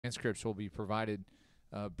Transcripts will be provided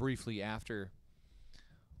briefly after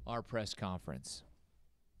our press conference.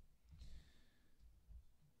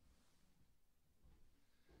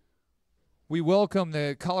 We welcome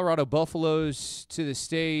the Colorado Buffaloes to the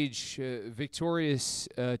stage, victorious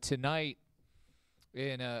tonight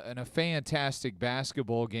in a fantastic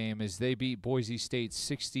basketball game as they beat Boise State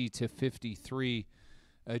 60-53.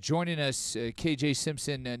 Joining us, KJ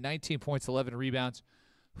Simpson, 19 points, 11 rebounds,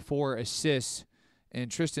 4 assists. And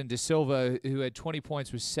Tristan Da Silva, who had 20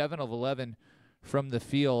 points, was 7 of 11 from the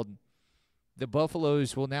field. The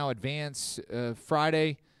Buffaloes will now advance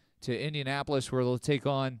Friday to Indianapolis, where they'll take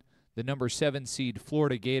on the number 7 seed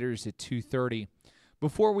Florida Gators at 2:30.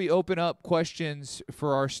 Before we open up questions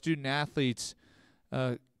for our student athletes,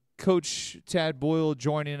 Coach Tad Boyle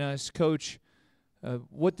joining us. Coach,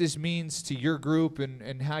 what this means to your group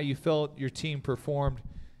and how you felt your team performed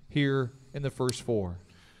here in the first four.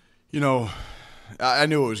 You know, I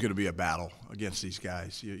knew it was going to be a battle against these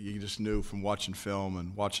guys. You just knew from watching film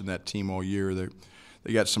and watching that team all year.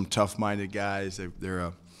 They got some tough-minded guys.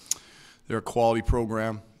 They're a quality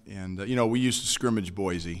program. And, you know, we used to scrimmage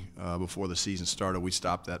Boise before the season started. We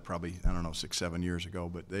stopped that probably, 6, 7 years ago.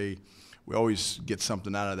 But we always get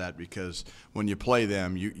something out of that because when you play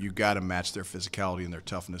them, you got to match their physicality and their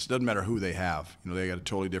toughness. It doesn't matter who they have. You know, they got a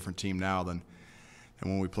totally different team now than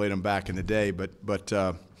when we played them back in the day. But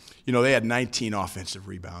you know, they had 19 offensive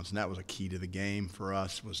rebounds, and that was a key to the game for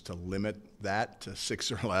us, was to limit that to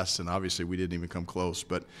 6 or less, and obviously we didn't even come close.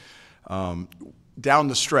 But down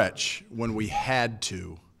the stretch, when we had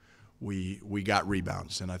to, we got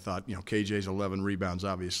rebounds, and I thought, you know, KJ's 11 rebounds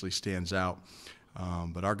obviously stands out.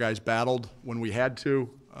 But our guys battled when we had to.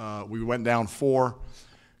 We went down 4,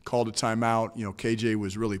 called a timeout. You know, KJ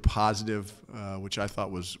was really positive, which I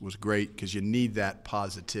thought was great because you need that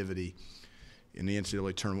positivity in the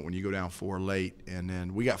NCAA tournament when you go down 4 late. And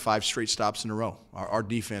then we got 5 straight stops in a row. Our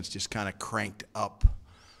defense just kind of cranked up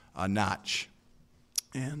a notch.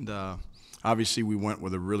 And obviously we went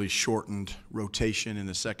with a really shortened rotation in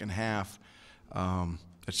the second half.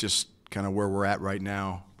 That's just kind of where we're at right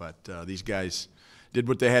now. But these guys did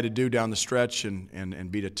what they had to do down the stretch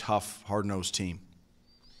and beat a tough, hard-nosed team.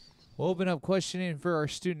 We'll open up questioning for our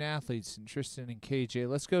student athletes, and Tristan and KJ.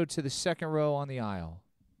 Let's go to the second row on the aisle.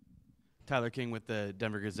 Tyler King with the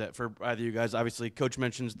Denver Gazette. For either of you guys, obviously, Coach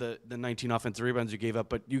mentions the 19 offensive rebounds you gave up,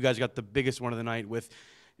 but you guys got the biggest one of the night with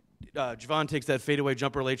Javon takes that fadeaway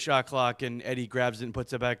jumper late shot clock, and Eddie grabs it and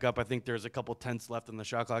puts it back up. I think there's a couple tenths left on the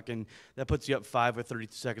shot clock, and that puts you up 5 with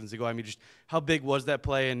 32 seconds to go. I mean, just how big was that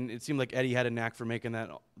play? And it seemed like Eddie had a knack for making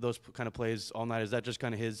those kind of plays all night. Is that just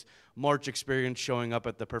kind of his March experience showing up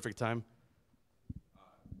at the perfect time?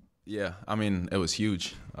 Yeah, I mean, it was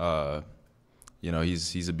huge. You know,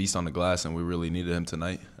 he's a beast on the glass, and we really needed him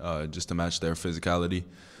tonight just to match their physicality.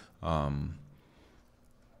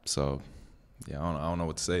 So, yeah, I don't know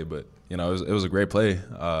what to say, but you know, it was a great play.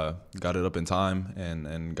 Got it up in time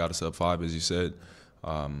and got us up 5, as you said,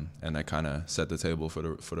 and that kind of set the table for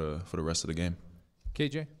the rest of the game.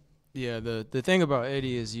 KJ? Yeah, the thing about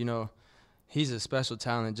Eddie is, you know, he's a special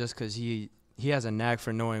talent just because he has a knack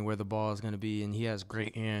for knowing where the ball is going to be, and he has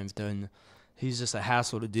great hands. And he's just a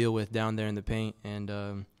hassle to deal with down there in the paint, and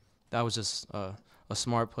that was just a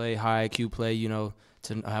smart play, high IQ play, you know,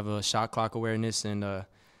 to have a shot clock awareness and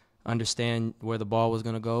understand where the ball was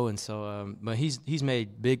going to go. And so, but he's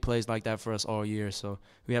made big plays like that for us all year. So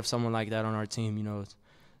we have someone like that on our team, you know,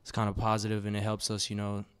 it's kind of positive, and it helps us, you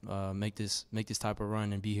know, make this type of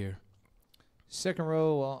run and be here. Second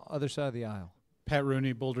row, other side of the aisle. Pat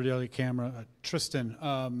Rooney, Boulder Daily Camera. Tristan,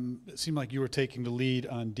 it seemed like you were taking the lead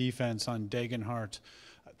on defense on Degenhart.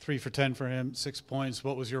 3 for 10 for him, 6 points.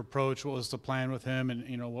 What was your approach? What was the plan with him, and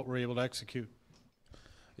you know what were you able to execute?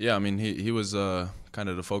 Yeah, I mean, he was kind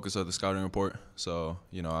of the focus of the scouting report. So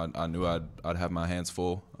you know, I knew I'd have my hands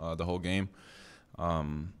full the whole game.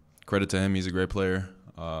 Credit to him, he's a great player.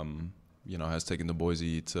 You know, has taken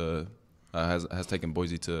Boise to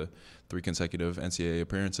 3 consecutive NCAA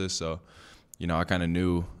appearances. So, you know, I kind of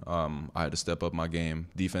knew I had to step up my game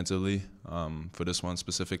defensively for this one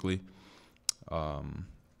specifically.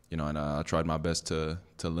 You know, and I tried my best to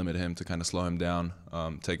limit him, to kind of slow him down,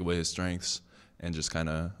 take away his strengths, and just kind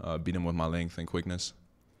of beat him with my length and quickness.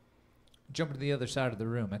 Jump to the other side of the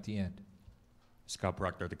room at the end. Scott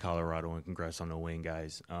Proctor, the Colorado, and congrats on the win,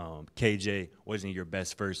 guys. KJ, wasn't your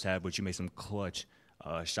best first half, but you made some clutch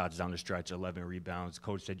shots down the stretch, 11 rebounds.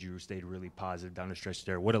 Coach said you stayed really positive down the stretch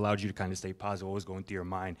there. What allowed you to kind of stay positive? What was going through your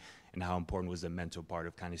mind, and how important was the mental part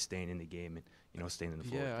of kind of staying in the game and, you know, staying in the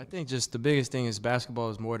floor? Yeah, I think just the biggest thing is basketball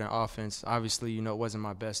is more than offense. Obviously, you know, it wasn't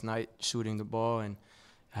my best night shooting the ball, and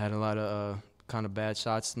I had a lot of kind of bad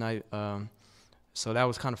shots tonight. So that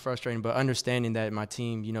was kind of frustrating, but understanding that my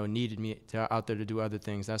team, needed me out there to do other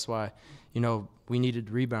things. That's why, we needed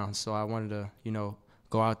rebounds. So I wanted to,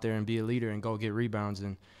 go out there and be a leader and go get rebounds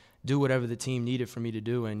and do whatever the team needed for me to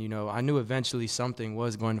do. And, I knew eventually something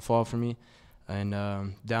was going to fall for me. And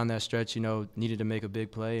down that stretch, needed to make a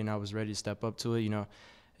big play, and I was ready to step up to it.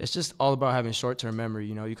 It's just all about having short-term memory.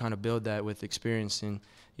 You kind of build that with experience. And,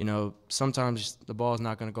 sometimes the ball is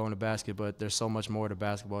not going to go in the basket, but there's so much more to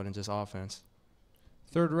basketball than just offense.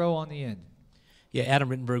 Third row on the end. Yeah, Adam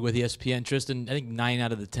Rittenberg with ESPN. Tristan, I think 9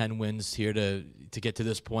 out of the 10 wins here to get to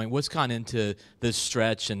this point. What's gone into this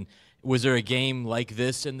stretch, and was there a game like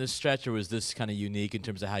this in this stretch, or was this kind of unique in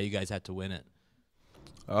terms of how you guys had to win it?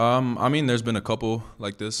 I mean, there's been a couple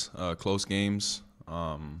like this, close games.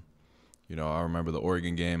 I remember the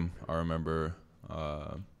Oregon game. I remember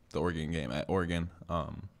the Oregon game at Oregon,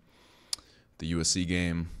 the USC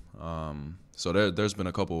game. So there's been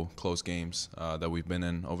a couple close games that we've been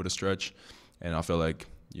in over the stretch, and I feel like,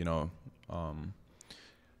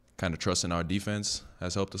 kind of trusting our defense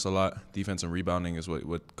has helped us a lot. Defense and rebounding is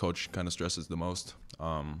what Coach kind of stresses the most.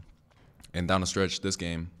 And down the stretch, this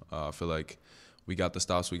game, I feel like we got the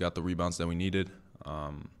stops, we got the rebounds that we needed.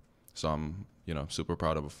 So I'm, super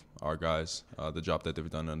proud of our guys, the job that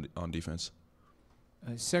they've done on defense.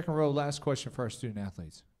 Second row, last question for our student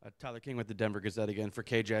athletes. Tyler King with the Denver Gazette again for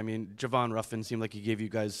KJ. I mean, Javon Ruffin seemed like he gave you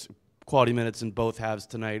guys quality minutes in both halves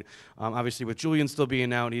tonight. Obviously, with Julian still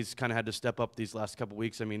being out, he's kind of had to step up these last couple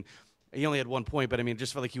weeks. I mean, he only had 1 point, but I mean,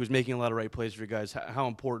 just felt like he was making a lot of right plays for you guys. How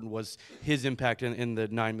important was his impact in the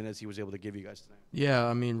 9 minutes he was able to give you guys tonight? Yeah,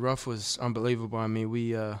 I mean, Ruff was unbelievable. I mean,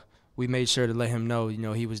 we made sure to let him know,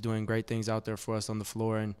 he was doing great things out there for us on the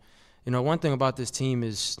floor. And, one thing about this team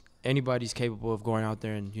is anybody's capable of going out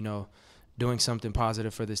there and, doing something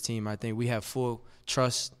positive for this team. I think we have full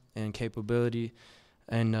trust and capability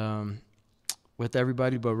and with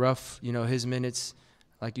everybody. But Ruff, his minutes,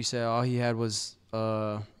 like you said, all he had was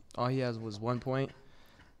 1 point.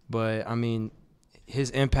 But, I mean, his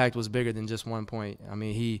impact was bigger than just 1 point. I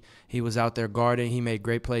mean, he was out there guarding. He made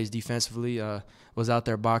great plays defensively, was out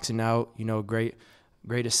there boxing out, great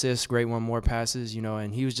assists, great one-more passes,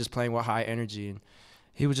 and he was just playing with high energy. And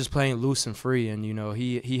he was just playing loose and free, and,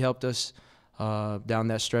 he helped us down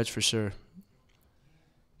that stretch for sure.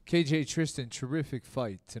 KJ, Tristan, terrific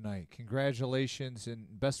fight tonight. Congratulations and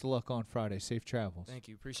best of luck on Friday. Safe travels. Thank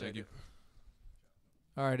you. Appreciate it.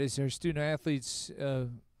 All right, as our student athletes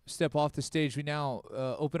step off the stage, we now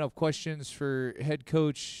open up questions for head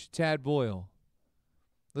coach Tad Boyle.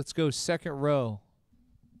 Let's go second row.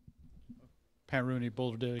 Pat Rooney,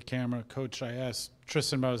 Boulder Daily Camera. Coach, I asked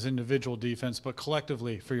Tristan about his individual defense, but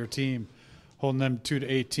collectively for your team, holding them 2 to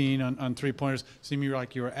 18 on three-pointers. Seemed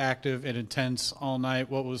like you were active and intense all night.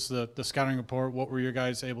 What was the scouting report? What were your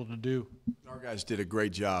guys able to do? Our guys did a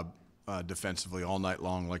great job defensively all night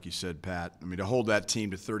long, like you said, Pat. I mean, to hold that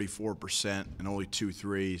team to 34% and only 2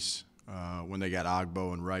 threes when they got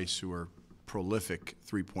Ogbo and Rice, who are prolific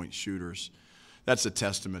three-point shooters, that's a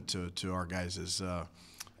testament to our guys'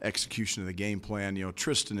 execution of the game plan.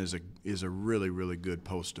 Tristan is a really, really good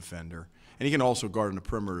post defender. And he can also guard on the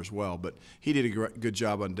perimeter as well. But he did a good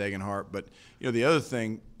job on Degenhart. But, the other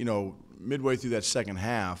thing, midway through that second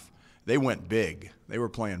half, they went big. They were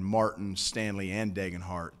playing Martin, Stanley, and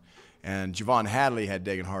Degenhart. And Javon Hadley had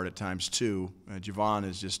Degenhart at times too. Javon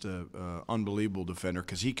is just an unbelievable defender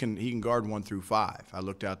because he can guard 1 through 5. I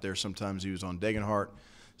looked out there. Sometimes he was on Degenhart.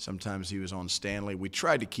 Sometimes he was on Stanley. We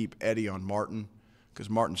tried to keep Eddie on Martin because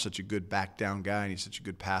Martin's such a good back-down guy and he's such a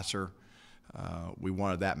good passer. We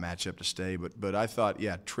wanted that matchup to stay. But I thought,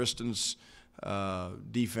 yeah, Tristan's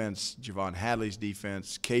defense, Javon Hadley's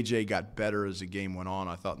defense, KJ got better as the game went on.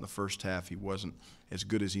 I thought in the first half he wasn't as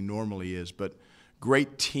good as he normally is. But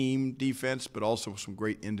great team defense, but also some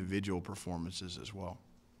great individual performances as well.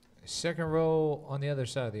 Second row on the other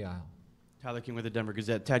side of the aisle. Tyler King with the Denver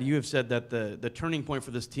Gazette. Tad, you have said that the turning point for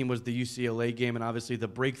this team was the UCLA game, and obviously the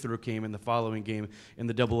breakthrough came in the following game in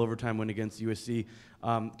the double overtime win against USC.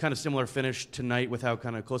 Kind of similar finish tonight with how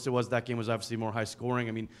kind of close it was. That game was obviously more high scoring.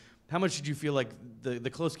 I mean, how much did you feel like the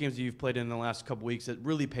close games that you've played in the last couple weeks that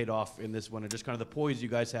really paid off in this one, and just kind of the poise you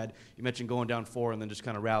guys had? You mentioned going down 4 and then just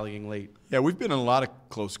kind of rallying late. Yeah, we've been in a lot of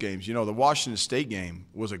close games. The Washington State game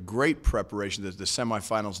was a great preparation to the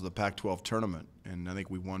semifinals of the Pac-12 tournament, and I think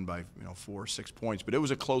we won by 4 or 6 points. But it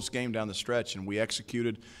was a close game down the stretch, and we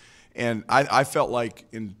executed. And I felt like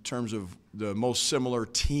in terms of the most similar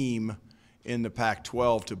team in the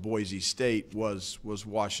Pac-12 to Boise State was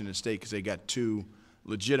Washington State because they got 2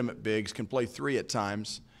 legitimate bigs, can play 3 at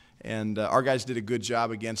times, and our guys did a good job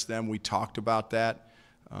against them. We talked about that.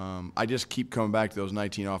 I just keep coming back to those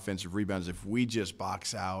 19 offensive rebounds. If we just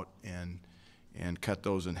box out and cut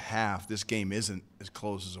those in half, this game isn't as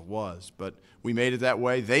close as it was. But we made it that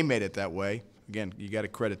way. They made it that way. Again, you got to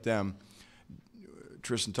credit them.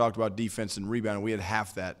 Tristan talked about defense and rebounding. We had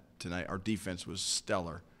half that tonight. Our defense was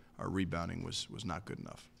stellar. Our rebounding was not good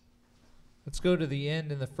enough. Let's go to the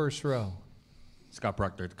end in the first row. Scott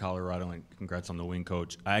Proctor at Colorado, and congrats on the win,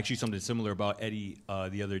 Coach. Actually, something similar about Eddie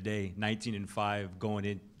the other day. 19-5 going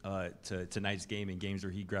in to tonight's game, in games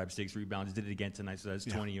where he grabbed 6 rebounds. Did it again tonight, so that's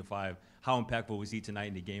 20-5. How impactful was he tonight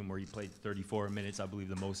in the game where he played 34 minutes, I believe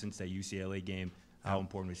the most since that UCLA game? How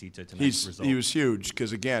important was he to tonight's result? He was huge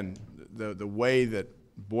because, again, the way that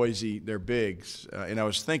Boise, they're bigs. And I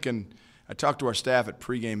was thinking, I talked to our staff at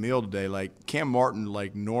pregame meal today, like Cam Martin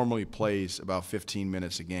normally plays about 15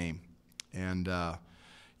 minutes a game. And,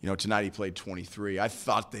 tonight he played 23. I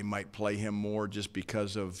thought they might play him more just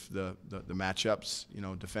because of the matchups,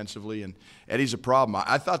 defensively. And Eddie's a problem.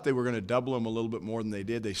 I thought they were going to double him a little bit more than they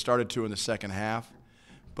did. They started to in the second half.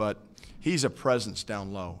 But he's a presence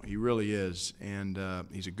down low. He really is. And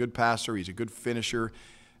he's a good passer. He's a good finisher.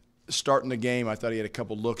 Starting the game, I thought he had a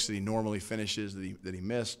couple looks that he normally finishes that he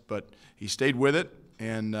missed. But he stayed with it.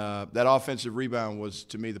 And that offensive rebound was,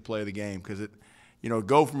 to me, the play of the game because it –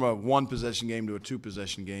 go from a 1-possession game to a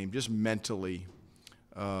 2-possession game just mentally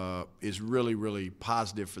is really, really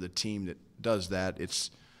positive for the team that does that.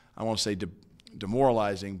 It's, I won't say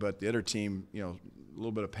demoralizing, but the other team, a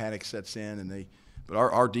little bit of panic sets in, but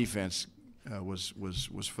our defense was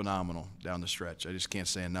phenomenal down the stretch. I just can't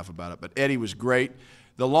say enough about it. But Eddie was great.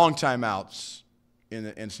 The long timeouts in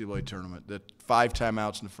the NCAA tournament, the 5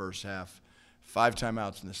 timeouts in the first half, 5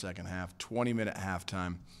 timeouts in the second half, 20-minute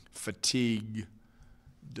halftime, fatigue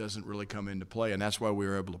doesn't really come into play, and that's why we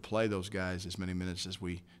were able to play those guys as many minutes as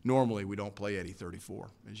we normally. We don't play Eddie 34,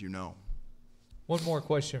 as you know. One more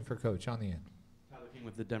question for Coach on the end. Tyler King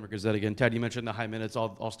with the Denver Gazette again. Ted, you mentioned the high minutes,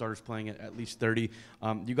 all starters playing at least 30.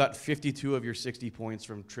 You got 52 of your 60 points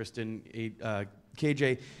from Tristan,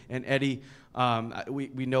 KJ, and Eddie.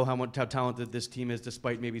 We know how talented this team is,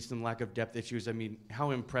 despite maybe some lack of depth issues. I mean,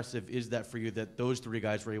 how impressive is that for you that those 3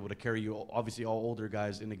 guys were able to carry you, obviously all older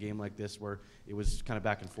guys, in a game like this where it was kind of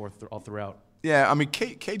back and forth all throughout? Yeah, I mean,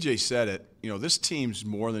 KJ said it. This team's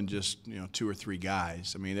more than just 2 or 3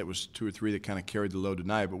 guys. I mean, it was 2 or 3 that kind of carried the load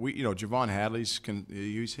tonight. But Javon Hadley's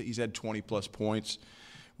he's had 20+ points.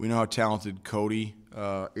 We know how talented Cody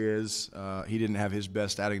is. He didn't have his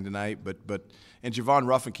best outing tonight, and Javon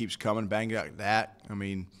Ruffin keeps coming, banging out that. I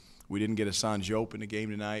mean, we didn't get Hassan Jope in the game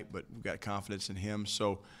tonight, but we've got confidence in him.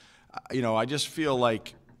 So, I just feel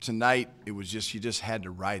like tonight it was just, you just had to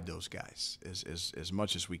ride those guys as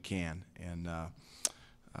much as we can, and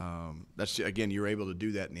that's, again, you're able to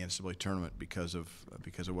do that in the NCAA tournament because of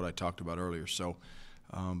what I talked about earlier. So,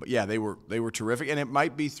 but yeah, they were terrific, and it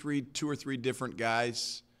might be 2 or 3 different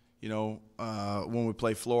guys. When we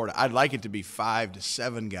play Florida, I'd like it to be 5 to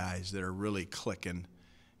 7 guys that are really clicking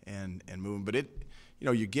and moving. But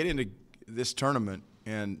you get into this tournament,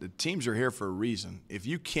 and the teams are here for a reason. If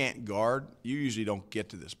you can't guard, you usually don't get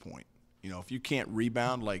to this point. If you can't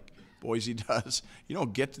rebound like Boise does, you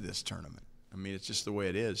don't get to this tournament. I mean, it's just the way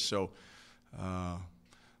it is. So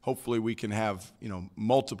hopefully we can have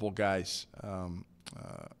multiple guys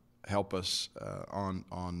help us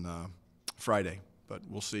on Friday. But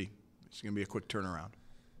we'll see. It's going to be a quick turnaround.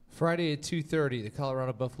 Friday at 2:30, the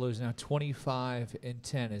Colorado Buffaloes now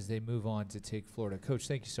 25-10 as they move on to take Florida. Coach,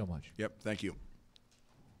 thank you so much. Yep, thank you.